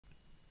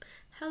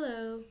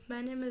Hello,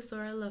 my name is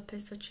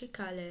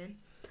Lopez-Xochicale.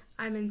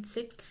 I'm in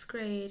 6th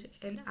grade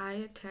and I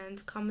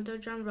attend Commodore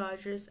John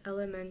Rodgers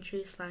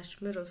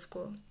Elementary/Middle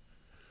School.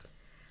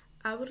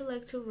 I would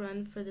like to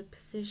run for the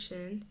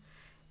position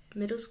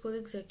Middle School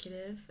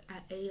Executive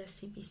at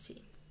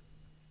ASCBC.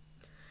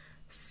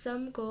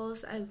 Some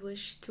goals I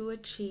wish to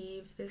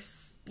achieve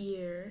this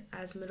year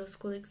as Middle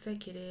School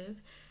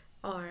Executive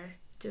are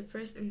to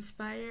first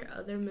inspire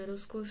other middle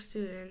school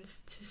students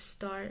to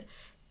start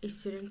a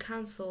student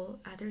council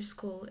at their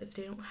school if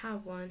they don't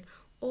have one,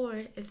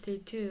 or if they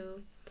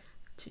do,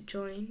 to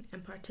join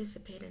and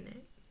participate in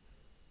it.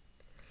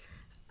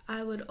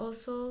 I would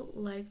also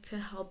like to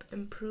help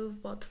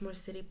improve Baltimore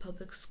City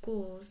Public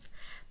Schools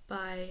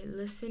by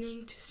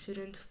listening to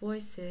students'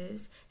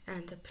 voices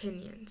and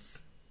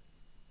opinions.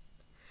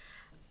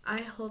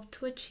 I hope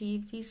to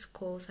achieve these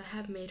goals I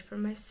have made for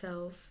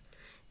myself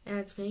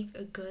and make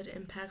a good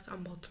impact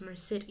on Baltimore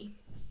City.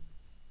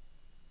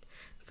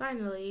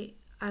 Finally,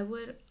 I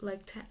would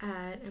like to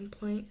add and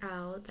point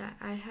out that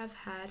I have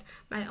had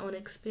my own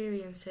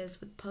experiences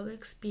with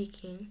public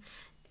speaking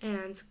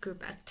and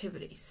group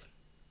activities.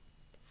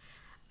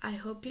 I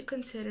hope you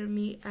consider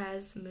me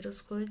as middle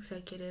school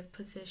executive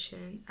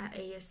position at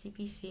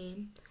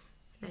ASCBC,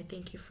 and I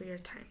thank you for your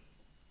time.